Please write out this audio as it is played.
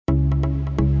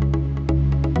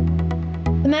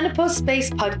Menopause Space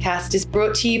podcast is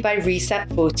brought to you by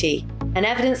Reset 40, an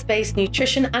evidence-based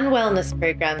nutrition and wellness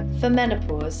program for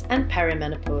menopause and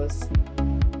perimenopause.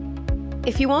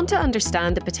 If you want to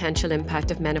understand the potential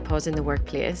impact of menopause in the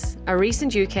workplace, a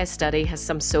recent UK study has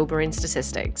some sobering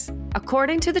statistics.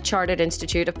 According to the Chartered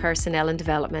Institute of Personnel and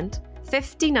Development,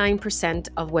 59%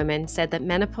 of women said that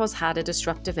menopause had a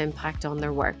disruptive impact on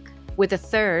their work, with a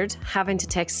third having to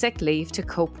take sick leave to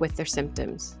cope with their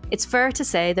symptoms. It's fair to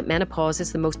say that menopause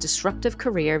is the most disruptive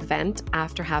career event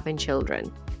after having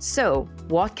children. So,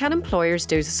 what can employers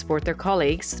do to support their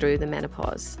colleagues through the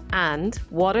menopause? And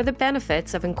what are the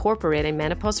benefits of incorporating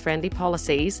menopause-friendly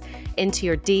policies into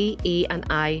your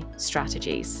DE&I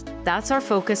strategies? That's our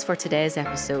focus for today's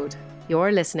episode.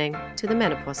 You're listening to the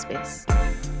Menopause Space.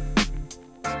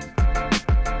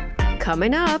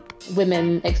 Coming up,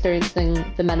 women experiencing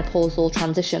the menopausal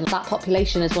transition. That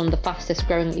population is one of the fastest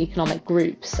growing economic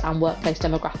groups and workplace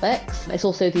demographics. It's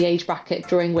also the age bracket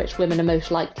during which women are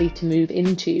most likely to move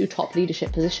into top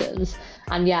leadership positions.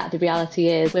 And yet the reality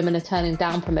is women are turning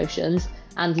down promotions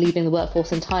and leaving the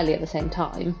workforce entirely at the same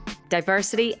time.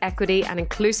 Diversity, equity and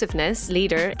inclusiveness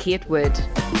leader Kate Wood.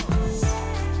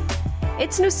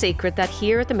 It's no secret that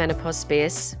here at the Menopause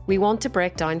Space, we want to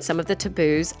break down some of the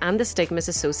taboos and the stigmas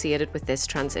associated with this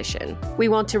transition. We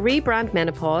want to rebrand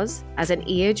menopause as an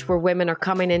age where women are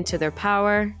coming into their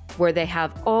power, where they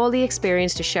have all the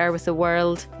experience to share with the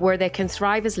world, where they can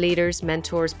thrive as leaders,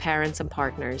 mentors, parents and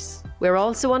partners. We're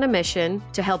also on a mission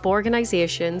to help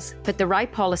organisations put the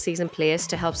right policies in place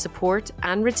to help support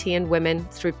and retain women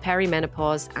through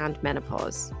perimenopause and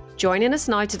menopause. Joining us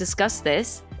now to discuss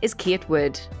this is Kate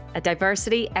Wood, a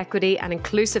diversity, equity and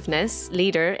inclusiveness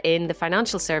leader in the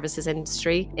financial services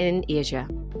industry in Asia.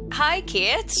 Hi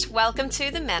Kate, welcome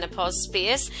to the Menopause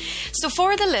Space. So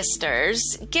for the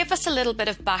listeners, give us a little bit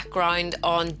of background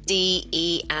on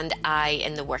DE&I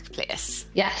in the workplace.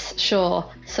 Yes, sure.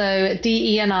 So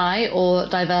DE&I, or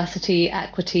diversity,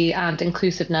 equity and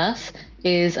inclusiveness,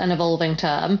 is an evolving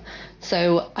term.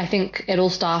 So I think it all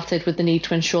started with the need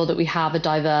to ensure that we have a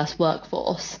diverse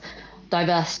workforce.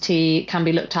 Diversity can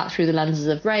be looked at through the lenses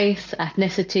of race,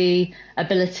 ethnicity,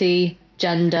 ability,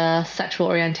 gender, sexual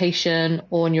orientation,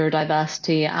 or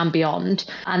neurodiversity and beyond.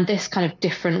 And this kind of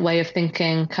different way of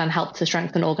thinking can help to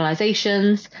strengthen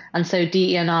organisations. And so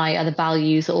DE&I are the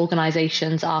values that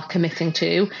organisations are committing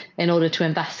to in order to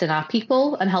invest in our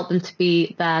people and help them to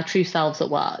be their true selves at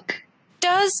work.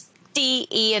 Does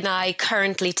DE&I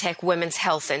currently take women's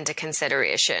health into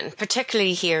consideration,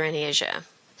 particularly here in Asia?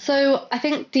 So I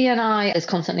think D&I is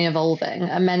constantly evolving,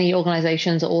 and many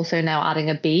organisations are also now adding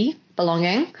a B,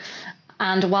 belonging.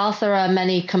 And whilst there are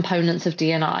many components of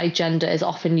D&I, gender is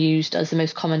often used as the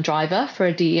most common driver for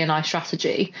a DE&I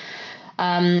strategy.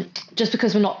 Just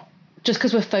because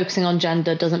we're focusing on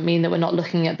gender doesn't mean that we're not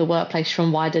looking at the workplace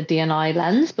from wider D&I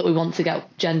lens, but we want to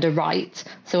get gender right.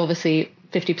 So obviously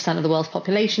 50% of the world's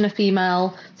population are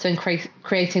female, so in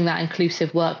creating that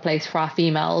inclusive workplace for our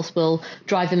females will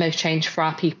drive the most change for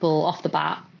our people off the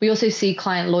bat. We also see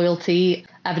client loyalty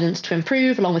evidence to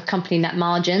improve, along with company net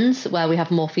margins, where we have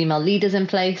more female leaders in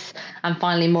place. And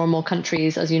finally, more and more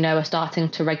countries, as you know, are starting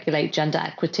to regulate gender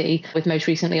equity, with most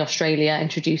recently Australia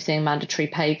introducing mandatory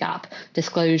pay gap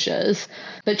disclosures.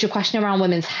 But to your question around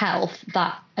women's health,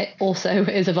 that also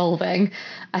is evolving.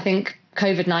 I think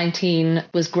COVID-19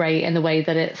 was great in the way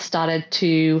that it started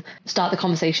to start the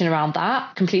conversation around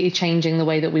that, completely changing the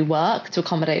way that we work to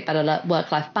accommodate better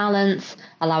work-life balance,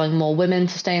 allowing more women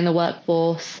to stay in the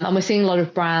workforce. And we're seeing a lot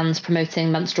of brands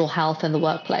promoting menstrual health in the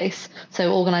workplace.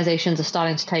 So organisations are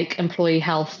starting to take employee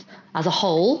health as a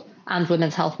whole and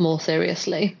women's health more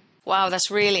seriously. Wow, that's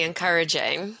really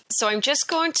encouraging. So I'm just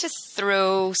going to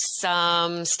throw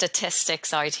some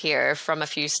statistics out here from a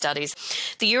few studies.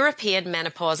 The European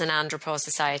Menopause and Andropause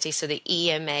Society, so the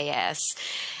EMAS,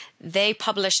 they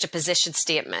published a position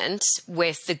statement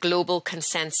with the global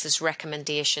consensus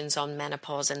recommendations on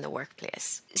menopause in the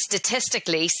workplace.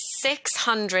 Statistically,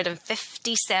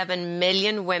 657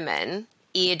 million women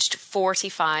aged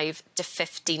 45 to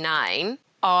 59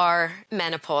 are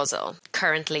menopausal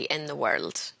currently in the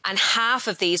world. And half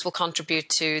of these will contribute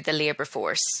to the labour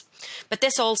force. But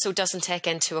this also doesn't take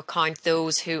into account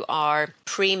those who are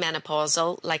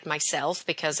premenopausal, like myself,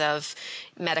 because of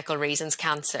medical reasons,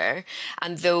 cancer,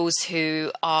 and those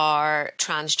who are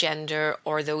transgender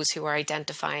or those who are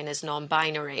identifying as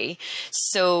non-binary.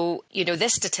 So,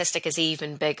 this statistic is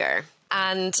even bigger.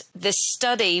 And this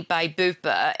study by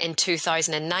Bupa in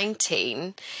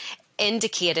 2019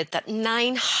 indicated that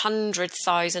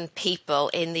 900,000 people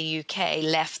in the UK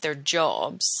left their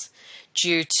jobs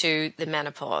due to the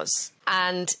menopause.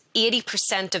 And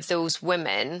 80% of those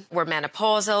women were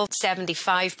menopausal,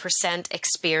 75%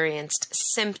 experienced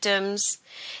symptoms,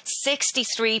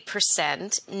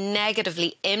 63%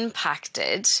 negatively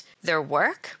impacted their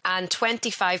work, and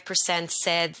 25%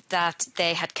 said that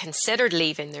they had considered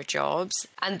leaving their jobs.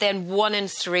 And then 1 in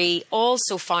 3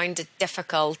 also found it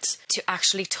difficult to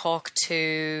actually talk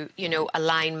to, a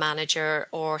line manager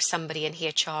or somebody in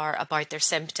HR about their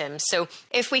symptoms. So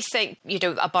if we think,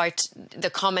 about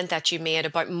the comment that you made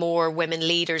about more women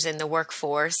leaders in the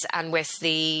workforce, and with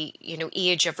the,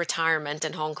 age of retirement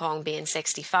in Hong Kong being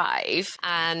 65,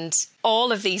 and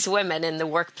all of these women in the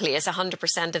workplace,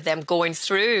 100% of them going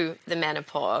through the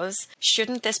menopause,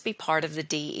 shouldn't this be part of the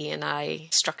DE&I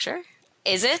structure?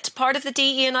 Is it part of the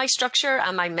DE&I structure?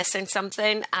 Am I missing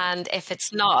something? And if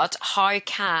it's not, how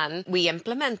can we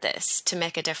implement this to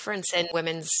make a difference in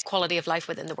women's quality of life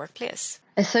within the workplace?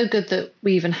 It's so good that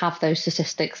we even have those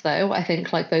statistics, though. I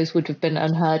think those would have been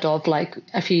unheard of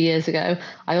a few years ago.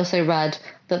 I also read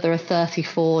that there are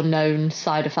 34 known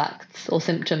side effects or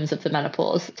symptoms of the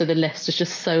menopause. So the list is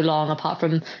just so long, apart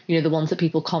from, the ones that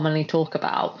people commonly talk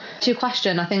about. To your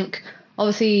question, I think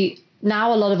obviously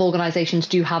now a lot of organisations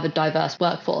do have a diverse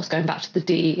workforce, going back to the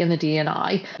D and the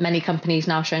D&I. Many companies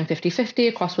now showing 50-50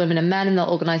 across women and men in their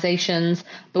organisations.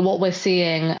 But what we're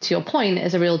seeing, to your point,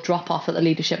 is a real drop-off at the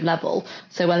leadership level.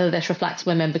 So whether this reflects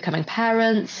women becoming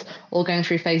parents or going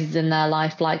through phases in their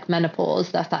life like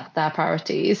menopause that affect their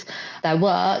priorities, their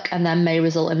work, and then may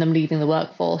result in them leaving the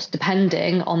workforce,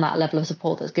 depending on that level of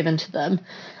support that's given to them.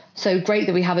 So great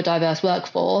that we have a diverse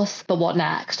workforce, but what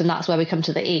next? And that's where we come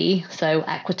to the E, so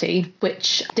equity,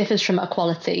 which differs from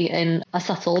equality in a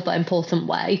subtle but important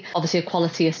way. Obviously,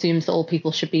 equality assumes that all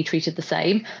people should be treated the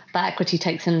same, but equity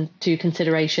takes into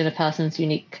consideration a person's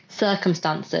unique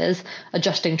circumstances,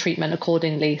 adjusting treatment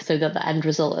accordingly so that the end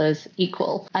result is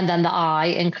equal. And then the I,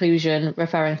 inclusion,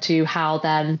 referring to how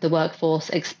then the workforce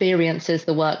experiences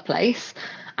the workplace,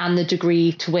 and the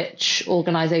degree to which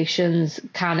organisations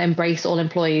can embrace all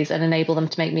employees and enable them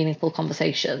to make meaningful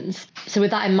conversations. So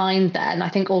with that in mind, then, I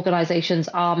think organisations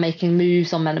are making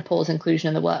moves on menopause inclusion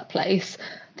in the workplace.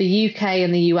 The UK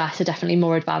and the US are definitely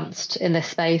more advanced in this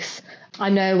space. I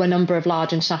know a number of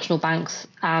large international banks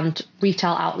and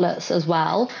retail outlets as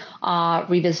well are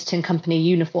revisiting company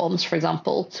uniforms, for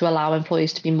example, to allow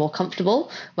employees to be more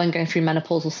comfortable when going through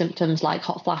menopausal symptoms like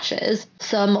hot flashes.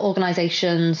 Some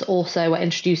organisations also are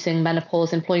introducing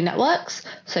menopause employee networks,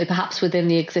 so perhaps within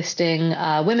the existing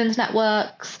women's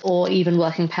networks or even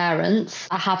working parents.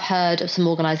 I have heard of some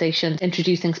organisations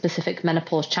introducing specific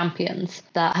menopause champions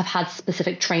that have had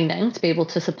specific training to be able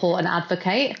to support and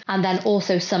advocate, and then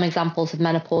also some examples of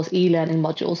menopause e-learning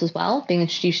modules as well being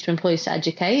introduced to employees to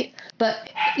educate.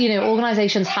 But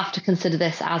organisations have to consider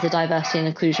this as a diversity and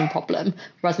inclusion problem,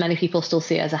 whereas many people still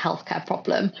see it as a healthcare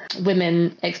problem.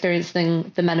 Women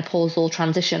experiencing the menopausal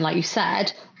transition, like you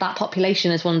said, that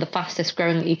population is one of the fastest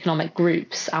growing economic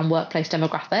groups and workplace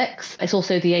demographics. It's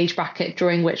also the age bracket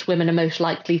during which women are most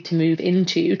likely to move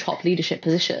into top leadership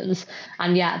positions.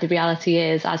 And yet the reality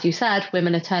is, as you said,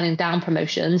 women are turning down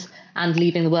promotions and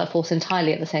leaving the workforce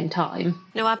entirely at the same time.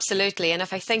 No, absolutely. And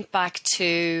if I think back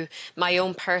to my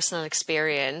own personal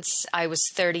experience, I was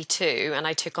 32 and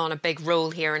I took on a big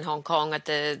role here in Hong Kong at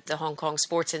the Hong Kong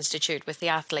Sports Institute with the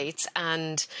athletes.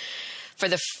 And for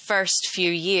the first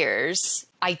few years,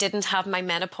 I didn't have my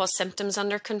menopause symptoms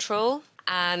under control.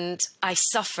 And I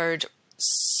suffered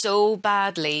so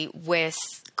badly with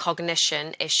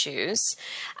cognition issues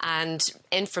and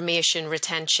information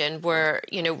retention, where,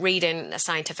 reading a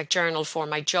scientific journal for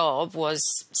my job was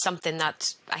something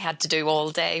that I had to do all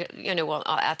day,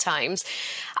 at times.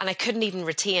 And I couldn't even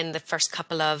retain the first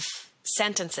couple of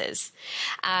sentences.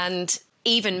 And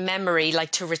even memory,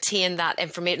 to retain that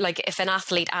information, if an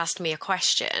athlete asked me a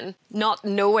question, not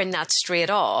knowing that straight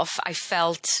off, I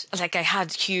felt like I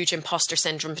had huge imposter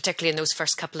syndrome, particularly in those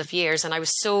first couple of years. And I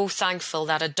was so thankful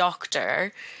that a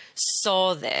doctor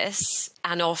saw this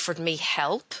and offered me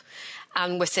help.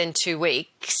 And within 2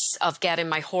 weeks of getting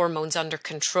my hormones under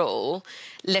control,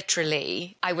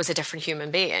 literally, I was a different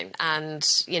human being. And,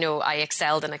 I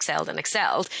excelled and excelled and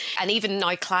excelled. And even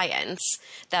now clients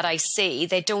that I see,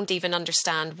 they don't even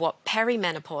understand what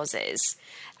perimenopause is.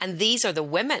 And these are the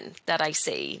women that I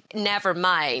see, never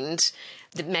mind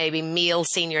maybe male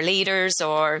senior leaders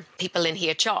or people in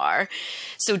HR.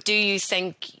 So do you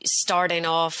think starting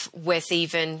off with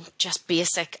even just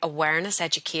basic awareness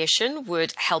education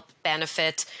would help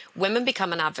benefit women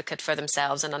become an advocate for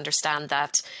themselves and understand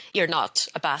that you're not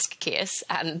a basket case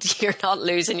and you're not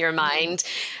losing your mind?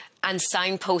 and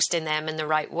signposting them in the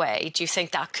right way. Do you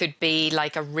think that could be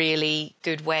like a really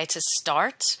good way to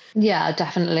start? Yeah,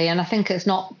 definitely. And I think it's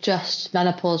not just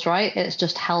menopause, right? It's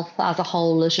just health as a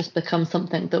whole has just become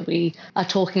something that we are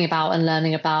talking about and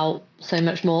learning about so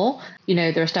much more. You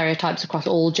know, there are stereotypes across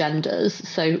all genders.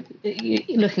 So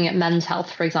looking at men's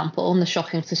health, for example, and the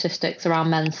shocking statistics around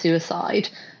men's suicide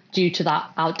due to that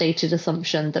outdated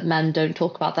assumption that men don't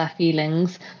talk about their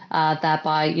feelings,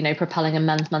 thereby, you know, propelling a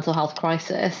men's mental health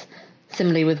crisis.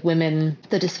 Similarly with women,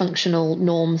 the dysfunctional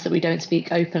norms that we don't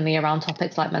speak openly around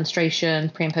topics like menstruation,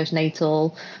 pre and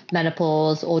postnatal,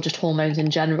 menopause, or just hormones in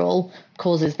general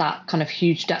causes that kind of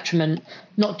huge detriment,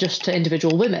 not just to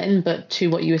individual women, but to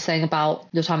what you were saying about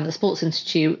your time at the Sports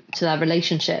Institute, to their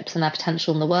relationships and their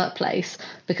potential in the workplace,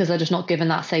 because they're just not given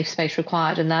that safe space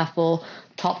required, and therefore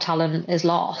top talent is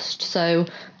lost. So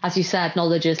as you said,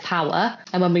 knowledge is power.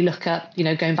 And when we look at, you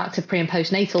know, going back to pre and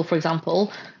postnatal, for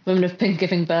example, women have been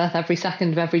giving birth every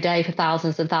second of every day for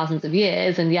thousands and thousands of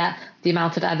years. And yet the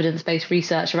amount of evidence-based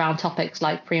research around topics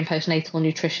like pre and postnatal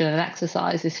nutrition and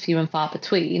exercise is few and far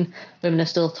between. Women are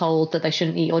still told that they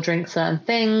shouldn't eat or drink certain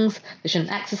things. They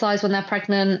shouldn't exercise when they're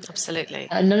pregnant. Absolutely.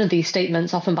 And none of these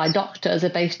statements, often by doctors, are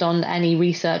based on any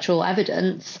research or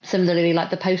evidence. Similarly,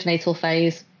 like the postnatal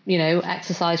phase, you know,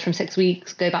 exercise from 6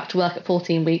 weeks, go back to work at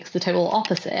 14 weeks, the total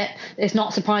opposite. It's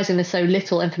not surprising there's so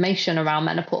little information around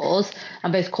menopause,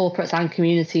 and both corporates and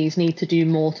communities need to do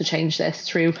more to change this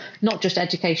through not just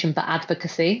education, but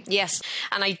advocacy. Yes.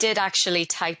 And I did actually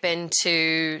type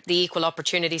into the Equal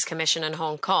Opportunities Commission in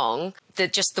Hong Kong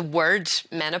just the word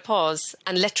menopause,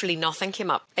 and literally nothing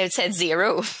came up. It said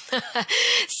 0.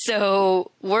 So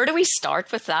where do we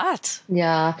start with that?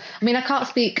 Yeah. I mean, I can't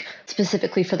speak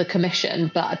specifically for the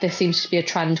Commission, but this seems to be a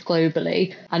trend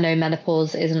globally. I know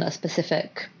menopause isn't a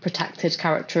specific protected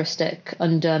characteristic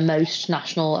under most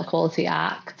national equality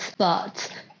acts,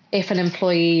 but if an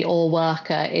employee or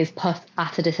worker is put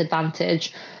at a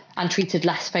disadvantage and treated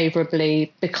less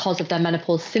favourably because of their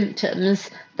menopause symptoms,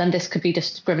 then this could be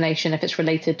discrimination if it's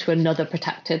related to another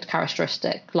protected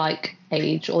characteristic like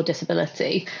age or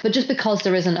disability. But just because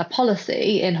there isn't a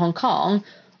policy in Hong Kong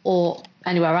or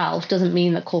anywhere else doesn't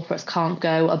mean that corporates can't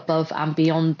go above and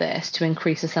beyond this to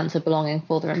increase a sense of belonging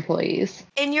for their employees.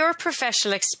 In your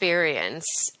professional experience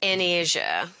in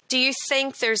Asia, do you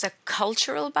think there's a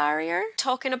cultural barrier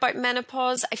talking about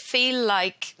menopause? I feel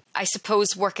like, I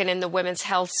suppose, working in the women's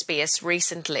health space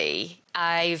recently,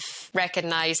 I've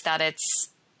recognised that it's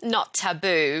not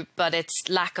taboo, but it's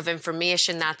lack of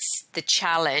information that's the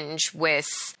challenge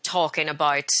with talking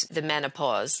about the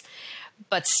menopause.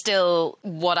 But still,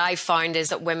 what I found is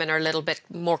that women are a little bit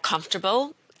more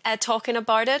comfortable at talking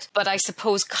about it. But I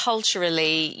suppose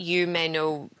culturally, you may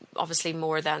know obviously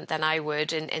more than I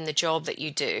would in the job that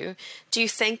you do. Do you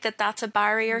think that that's a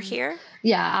barrier here?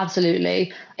 Yeah,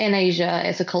 absolutely. In Asia,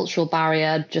 it's a cultural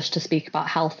barrier just to speak about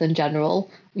health in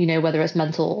general. You know, whether it's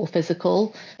mental or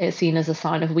physical, it's seen as a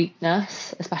sign of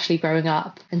weakness, especially growing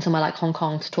up in somewhere like Hong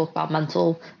Kong to talk about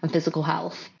mental and physical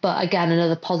health. But again,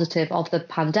 another positive of the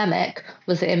pandemic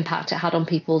was the impact it had on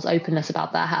people's openness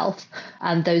about their health.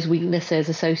 And those weaknesses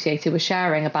associated with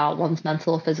sharing about one's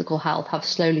mental or physical health have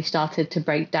slowly started to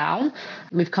break down.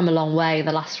 We've come a long way in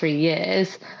the last 3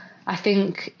 years. I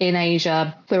think in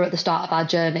Asia, we're at the start of our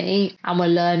journey and we're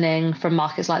learning from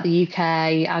markets like the UK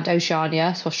and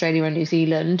Oceania, so Australia and New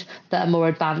Zealand, that are more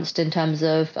advanced in terms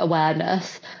of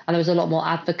awareness. And there was a lot more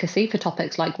advocacy for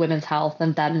topics like women's health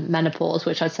and then menopause,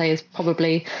 which I'd say is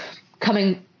probably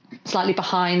coming slightly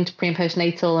behind pre and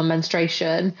postnatal and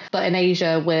menstruation. But in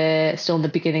Asia, we're still in the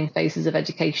beginning phases of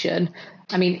education.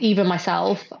 I mean, even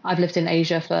myself, I've lived in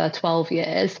Asia for 12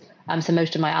 years. So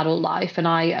most of my adult life, and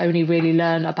I only really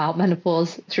learn about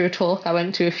menopause through a talk I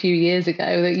went to a few years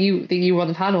ago that you were on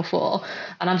the panel for,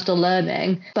 and I'm still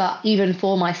learning. But even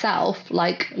for myself,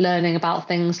 like learning about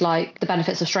things like the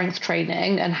benefits of strength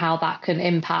training and how that can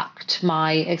impact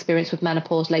my experience with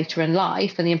menopause later in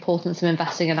life, and the importance of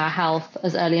investing in our health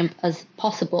as early as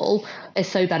possible is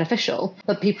so beneficial.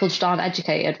 But people just aren't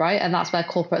educated, right? And that's where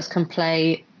corporates can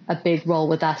play a big role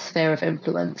with their sphere of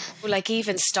influence. Like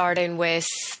even starting with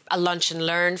a lunch and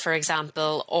learn, for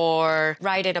example, or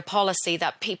writing a policy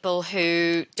that people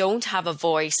who don't have a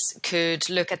voice could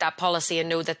look at that policy and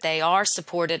know that they are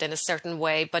supported in a certain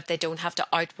way, but they don't have to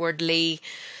outwardly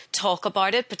talk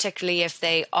about it, particularly if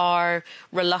they are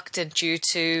reluctant due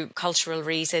to cultural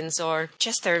reasons or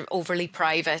just they're overly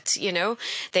private, you know.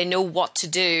 They know what to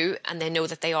do and they know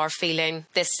that they are feeling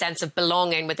this sense of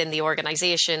belonging within the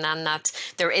organisation and that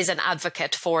there is an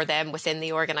advocate for them within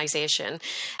the organisation.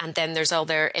 And then there's all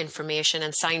their information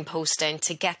and signposting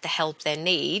to get the help they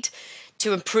need.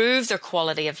 to improve their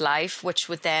quality of life, which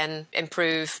would then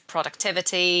improve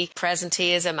productivity,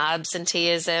 presenteeism,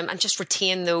 absenteeism, and just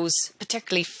retain those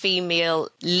particularly female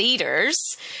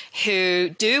leaders who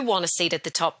do want a seat at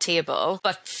the top table,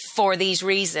 but for these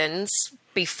reasons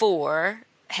before,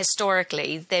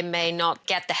 historically, they may not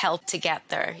get the help to get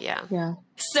there. Yeah.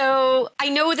 So I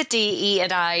know that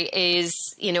DE&I is,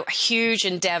 a huge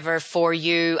endeavour for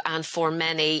you and for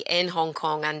many in Hong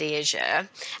Kong and Asia.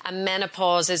 And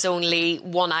menopause is only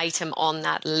one item on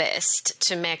that list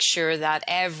to make sure that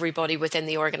everybody within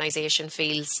the organisation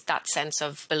feels that sense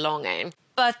of belonging.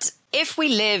 But if we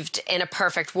lived in a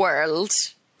perfect world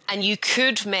and you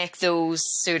could make those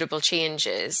suitable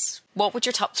changes, what would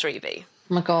your top 3 be?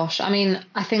 Oh my gosh. I mean,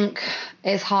 I think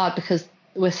it's hard because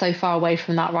we're so far away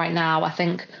from that right now. I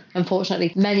think,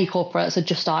 unfortunately, many corporates are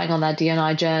just starting on their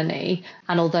D&I journey.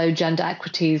 And although gender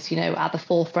equity is, at the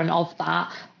forefront of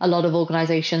that, a lot of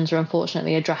organisations are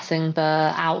unfortunately addressing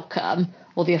the outcome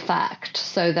or the effect.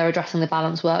 So they're addressing the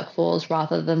balanced workforce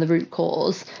rather than the root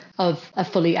cause of a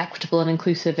fully equitable and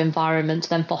inclusive environment to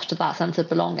then foster that sense of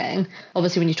belonging.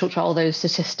 Obviously, when you talked about all those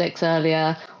statistics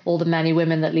earlier, all the many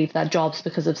women that leave their jobs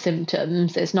because of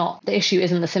symptoms, the issue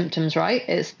isn't the symptoms, right?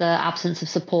 It's the absence of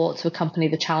support to accompany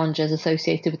the challenges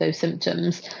associated with those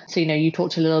symptoms. So, you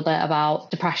talked a little bit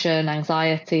about depression,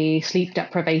 anxiety, sleep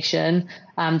deprivation,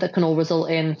 that can all result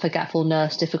in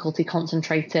forgetfulness, difficulty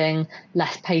concentrating,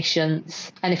 less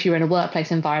patience. And if you're in a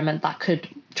workplace environment, that could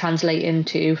translate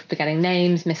into forgetting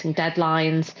names, missing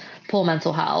deadlines, poor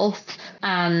mental health.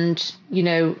 And,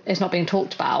 it's not being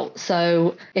talked about.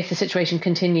 So if the situation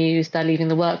continues, they're leaving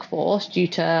the workforce due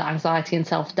to anxiety and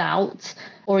self-doubt,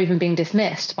 or even being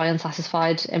dismissed by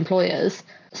unsatisfied employers.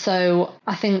 So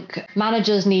I think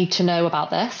managers need to know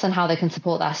about this and how they can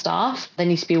support their staff. They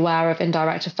need to be aware of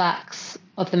indirect effects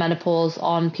of the menopause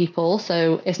on people.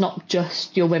 So it's not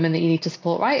just your women that you need to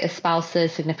support, right? It's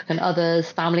spouses, significant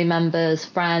others, family members,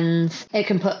 friends. It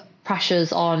can put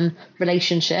pressures on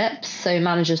relationships. So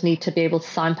managers need to be able to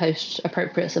signpost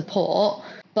appropriate support.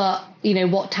 But,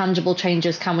 what tangible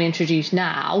changes can we introduce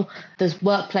now? There's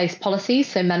workplace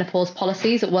policies, so menopause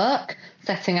policies at work,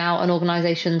 setting out an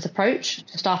organisation's approach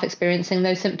to staff experiencing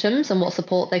those symptoms and what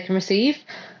support they can receive.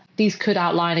 These could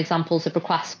outline examples of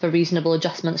requests for reasonable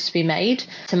adjustments to be made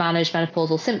to manage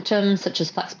menopausal symptoms, such as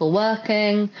flexible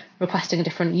working, requesting a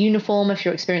different uniform if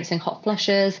you're experiencing hot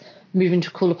flushes, moving to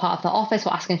a cooler part of the office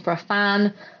or asking for a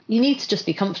fan. You need to just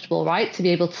be comfortable, right, to be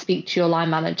able to speak to your line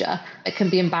manager. It can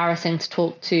be embarrassing to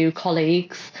talk to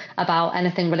colleagues about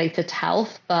anything related to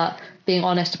health, but being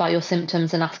honest about your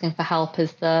symptoms and asking for help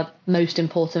is the most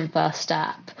important first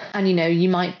step. And, you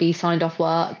might be signed off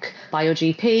work by your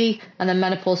GP, and then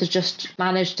menopause is just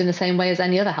managed in the same way as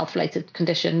any other health-related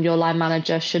condition. Your line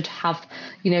manager should have,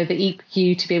 the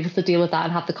EQ to be able to deal with that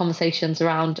and have the conversations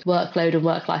around workload and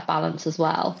work-life balance as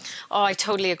well. Oh, I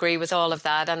totally agree with all of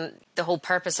that. And the whole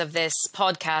purpose of this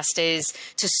podcast is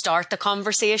to start the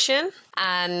conversation.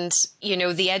 And,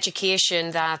 the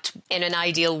education that in an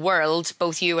ideal world,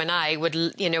 both you and I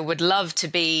would love to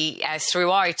be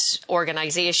throughout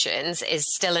organisations is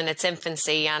still in its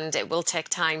infancy, and it will take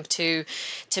time to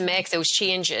make those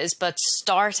changes, but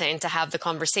starting to have the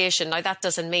conversation. Now, that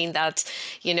doesn't mean that,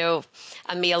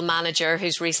 a male manager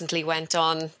who's recently went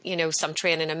on, some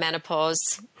training in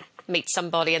menopause meet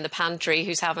somebody in the pantry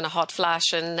who's having a hot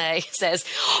flash and says,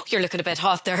 "Oh, you're looking a bit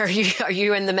hot there. Are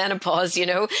you in the menopause?"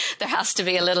 There has to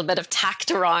be a little bit of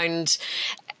tact around,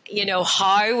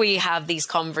 how we have these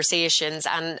conversations.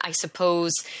 And I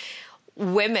suppose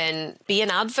women, be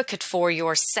an advocate for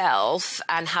yourself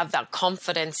and have that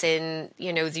confidence in,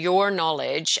 your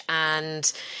knowledge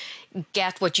and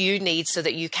get what you need so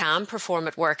that you can perform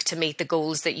at work to meet the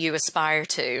goals that you aspire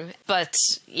to. But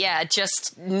yeah,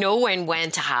 just knowing when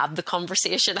to have the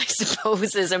conversation, I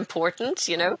suppose, is important,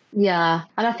 Yeah.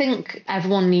 And I think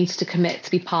everyone needs to commit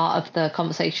to be part of the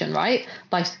conversation, right?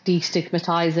 By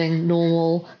destigmatizing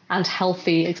normal and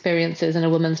healthy experiences in a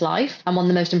woman's life. And one of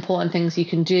the most important things you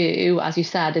can do, as you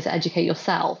said, is educate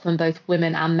yourself. And both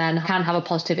women and men can have a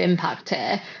positive impact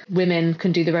here. Women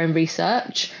can do their own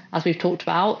research, as we've talked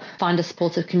about, find a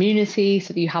supportive community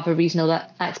so that you have a reasonable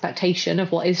expectation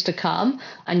of what is to come,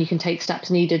 and you can take steps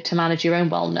needed to manage your own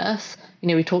wellness.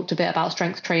 We talked a bit about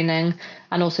strength training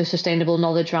and also sustainable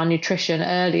knowledge around nutrition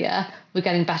earlier. We're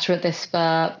getting better at this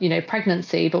for,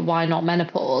 pregnancy, but why not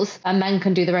menopause? And men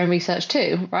can do their own research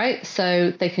too, right?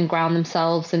 So they can ground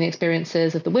themselves in the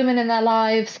experiences of the women in their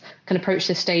lives, can approach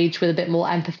this stage with a bit more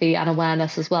empathy and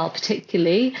awareness as well,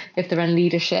 particularly if they're in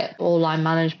leadership or line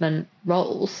management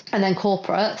roles. And then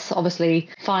corporates, obviously,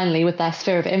 finally, with their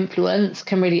sphere of influence,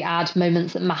 can really add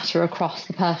moments that matter across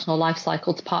the personal life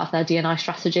cycle to part of their D&I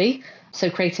strategy. So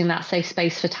creating that safe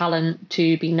space for talent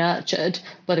to be nurtured,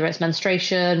 whether it's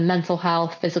menstruation, mental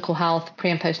health, physical health,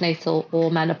 pre and postnatal,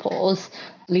 or menopause.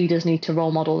 Leaders need to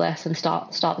role model this and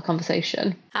start the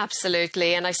conversation.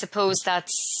 Absolutely. And I suppose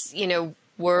that's,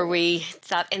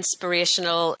 that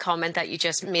inspirational comment that you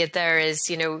just made there is,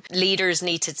 leaders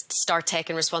need to start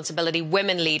taking responsibility.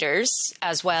 Women leaders,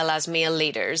 as well as male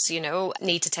leaders,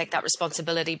 need to take that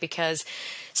responsibility, because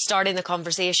starting the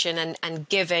conversation and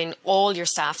giving all your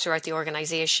staff throughout the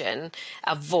organisation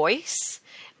a voice,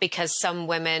 because some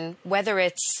women, whether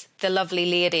it's the lovely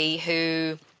lady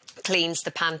who cleans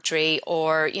the pantry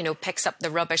or, picks up the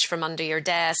rubbish from under your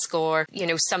desk, or,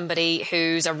 somebody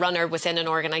who's a runner within an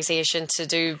organisation to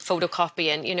do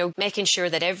photocopying, making sure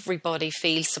that everybody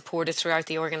feels supported throughout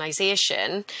the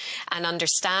organisation, and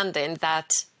understanding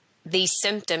that these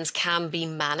symptoms can be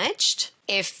managed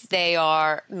if they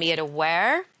are made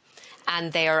aware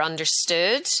and they are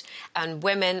understood. And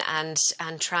women and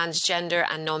transgender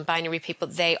and non-binary people,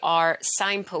 they are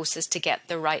signposts to get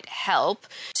the right help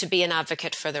to be an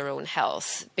advocate for their own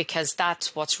health, because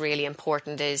that's what's really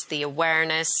important, is the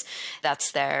awareness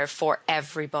that's there for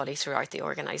everybody throughout the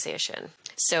organisation.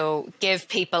 So give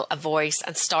people a voice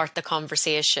and start the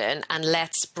conversation, and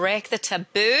let's break the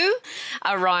taboo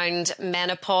around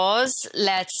menopause.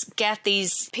 Let's get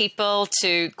these people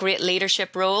to great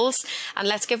leadership roles, and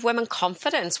let's give women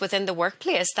confidence within the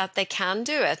workplace that they can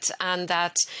do it, and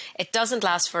that it doesn't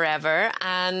last forever,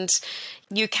 and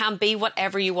you can be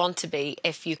whatever you want to be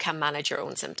if you can manage your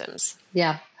own symptoms.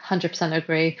 Yeah, 100%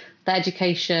 agree. The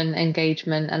education,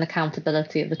 engagement and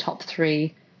accountability are the top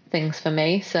three things for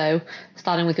me. So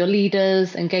starting with your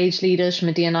leaders, engage leaders from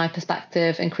a D&I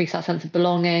perspective, increase that sense of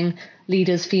belonging,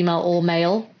 leaders, female or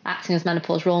male, acting as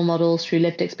menopause role models through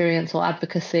lived experience or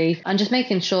advocacy, and just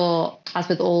making sure, as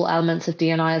with all elements of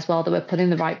D&I as well, that we're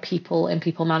putting the right people in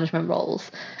people management roles.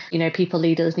 People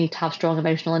leaders need to have strong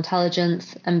emotional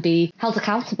intelligence and be held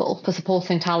accountable for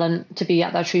supporting talent to be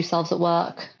at their true selves at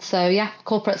work. So yeah,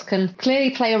 corporates can clearly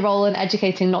play a role in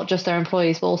educating not just their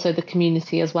employees, but also the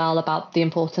community as well about the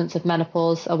importance of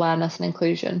menopause awareness and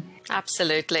inclusion.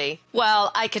 Absolutely.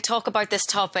 Well, I could talk about this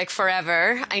topic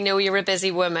forever. I know you're a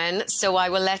busy woman, so I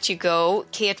will let you go.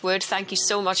 Kate Wood, thank you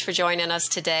so much for joining us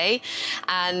today,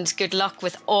 and good luck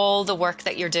with all the work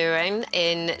that you're doing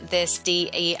in this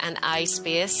DE&I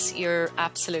space. You're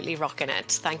absolutely rocking it.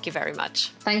 Thank you very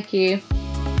much. Thank you.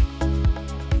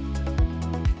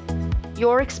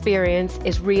 Your experience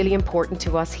is really important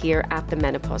to us here at the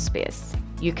Menopause Space.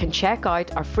 You can check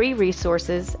out our free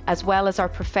resources as well as our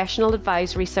professional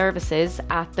advisory services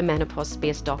at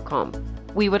themenopausespace.com.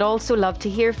 We would also love to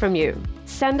hear from you.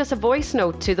 Send us a voice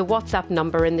note to the WhatsApp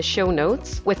number in the show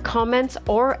notes with comments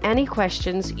or any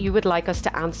questions you would like us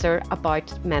to answer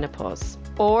about menopause.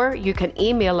 Or you can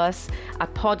email us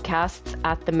at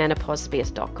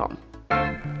podcasts@themenopausespace.com.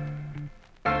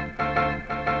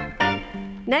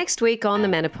 Next week on the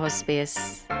Menopause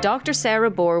Space, Dr.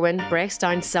 Sarah Borwin breaks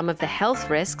down some of the health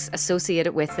risks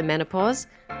associated with the menopause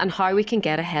and how we can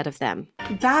get ahead of them.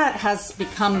 That has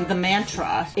become the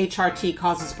mantra. HRT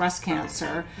causes breast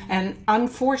cancer, and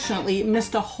unfortunately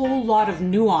missed a whole lot of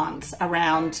nuance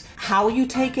around how you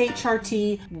take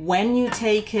HRT, when you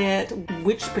take it,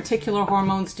 which particular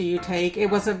hormones do you take. It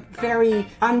was a very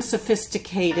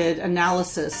unsophisticated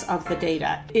analysis of the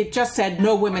data. It just said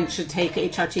no women should take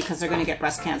HRT because they're going to get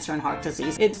breast cancer and heart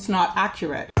disease. It's not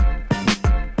accurate.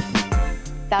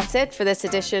 That's it for this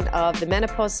edition of The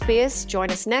Menopause Space.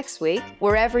 Join us next week,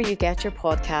 wherever you get your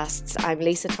podcasts. I'm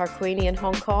Lisa Tarquini in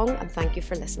Hong Kong, and thank you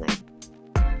for listening.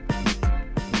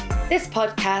 This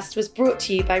podcast was brought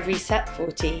to you by Reset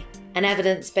 40, an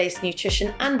evidence-based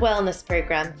nutrition and wellness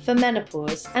program for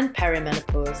menopause and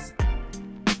perimenopause.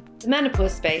 The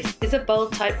Menopause Space is a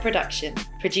Bold Type production,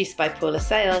 produced by Paula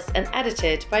Sales and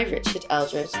edited by Richard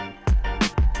Eldred.